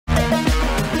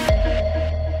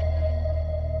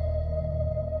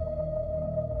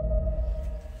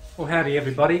Well, howdy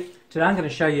everybody. Today I'm going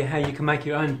to show you how you can make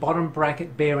your own bottom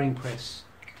bracket bearing press.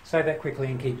 Say that quickly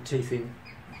and keep your teeth in.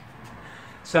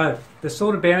 So, the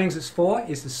sort of bearings it's for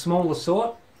is the smaller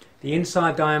sort. The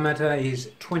inside diameter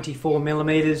is 24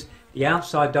 millimeters, the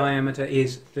outside diameter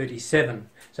is 37,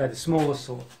 so the smaller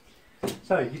sort.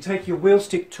 So, you take your wheel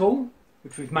stick tool,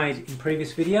 which we've made in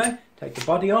previous video, take the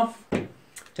body off,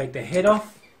 take the head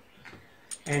off,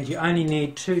 and you only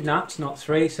need 2 nuts, not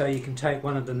 3, so you can take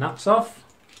one of the nuts off.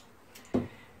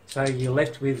 So you're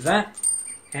left with that,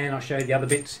 and I'll show you the other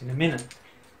bits in a minute.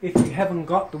 If you haven't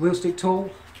got the wheel stick tool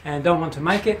and don't want to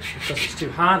make it because it's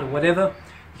too hard or whatever,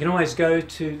 you can always go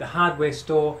to the hardware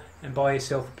store and buy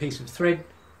yourself a piece of thread,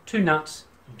 2 nuts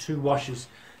and 2 washers.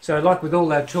 So like with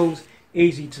all our tools,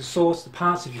 easy to source the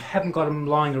parts. If you haven't got them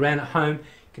lying around at home,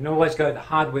 you can always go to the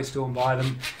hardware store and buy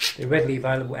them. They're readily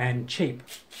available and cheap.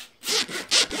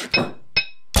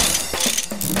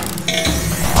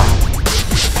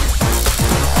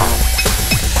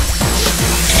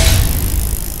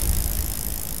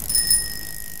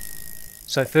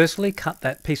 So firstly, cut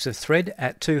that piece of thread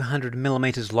at 200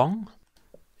 millimeters long,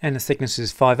 and the thickness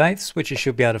is 5/8, which you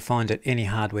should be able to find at any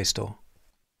hardware store.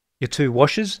 Your 2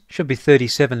 washers should be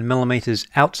 37 millimeters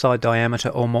outside diameter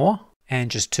or more, and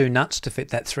just 2 nuts to fit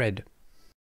that thread.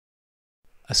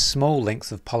 A small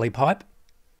length of poly pipe,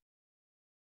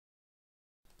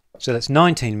 so that's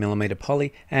 19 millimeter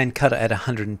poly, and cut it at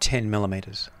 110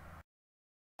 millimeters.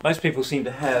 Most people seem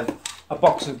to have a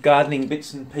box of gardening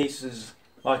bits and pieces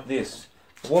like this.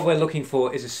 What we're looking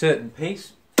for is a certain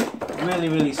piece.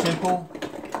 Really simple.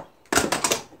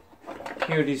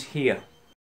 Here it is here.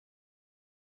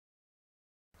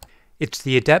 It's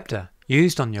the adapter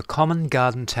used on your common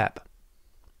garden tap.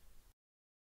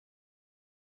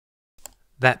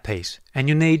 That piece, and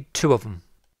you need 2 of them.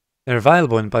 They're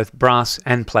available in both brass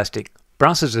and plastic.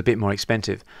 Brass is a bit more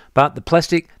expensive, but the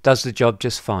plastic does the job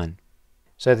just fine.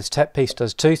 So this tap piece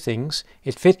does 2 things.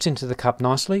 It fits into the cup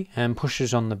nicely and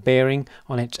pushes on the bearing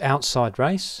on its outside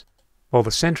race, while the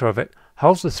centre of it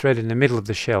holds the thread in the middle of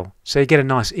the shell, so you get a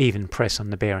nice even press on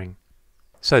the bearing.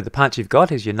 So the part you've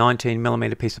got is your 19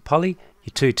 millimeter piece of poly,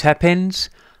 your 2 tap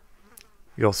ends,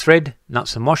 your thread,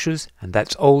 nuts and washers, and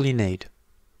that's all you need.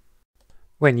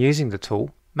 When using the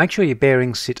tool, make sure your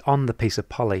bearings sit on the piece of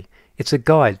poly. It's a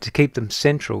guide to keep them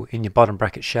central in your bottom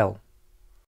bracket shell.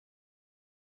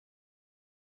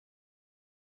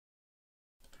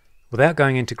 Without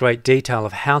going into great detail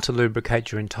of how to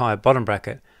lubricate your entire bottom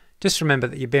bracket, just remember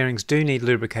that your bearings do need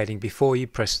lubricating before you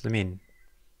press them in.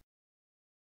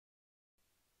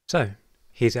 So,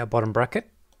 here's our bottom bracket,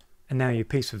 and now your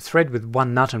piece of thread with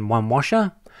 1 nut and 1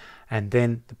 washer, and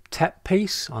then the tap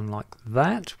piece on like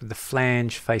that with the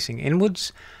flange facing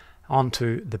inwards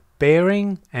onto the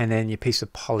bearing, and then your piece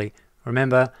of poly.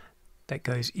 Remember, that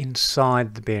goes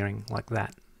inside the bearing like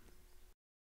that.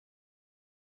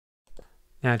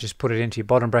 Now just put it into your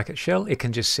bottom bracket shell. It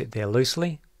can just sit there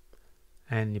loosely.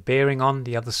 And your bearing on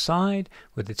the other side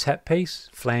with the tap piece,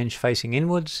 flange facing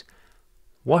inwards,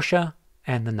 washer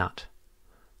and the nut.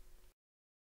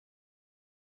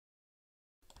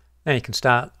 Now you can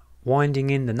start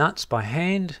winding in the nuts by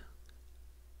hand.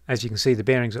 As you can see, the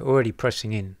bearings are already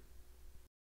pressing in.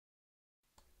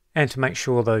 And to make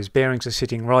sure those bearings are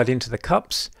sitting right into the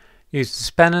cups, use the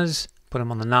spanners, put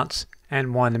them on the nuts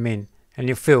and wind them in, and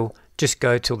you'll feel just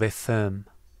go till they're firm.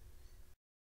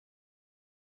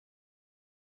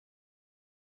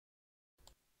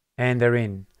 And they're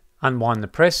in. Unwind the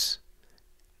press,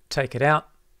 take it out,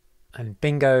 and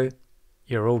bingo,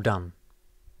 you're all done.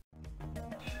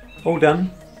 All done,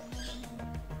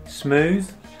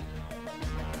 smooth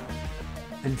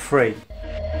and free.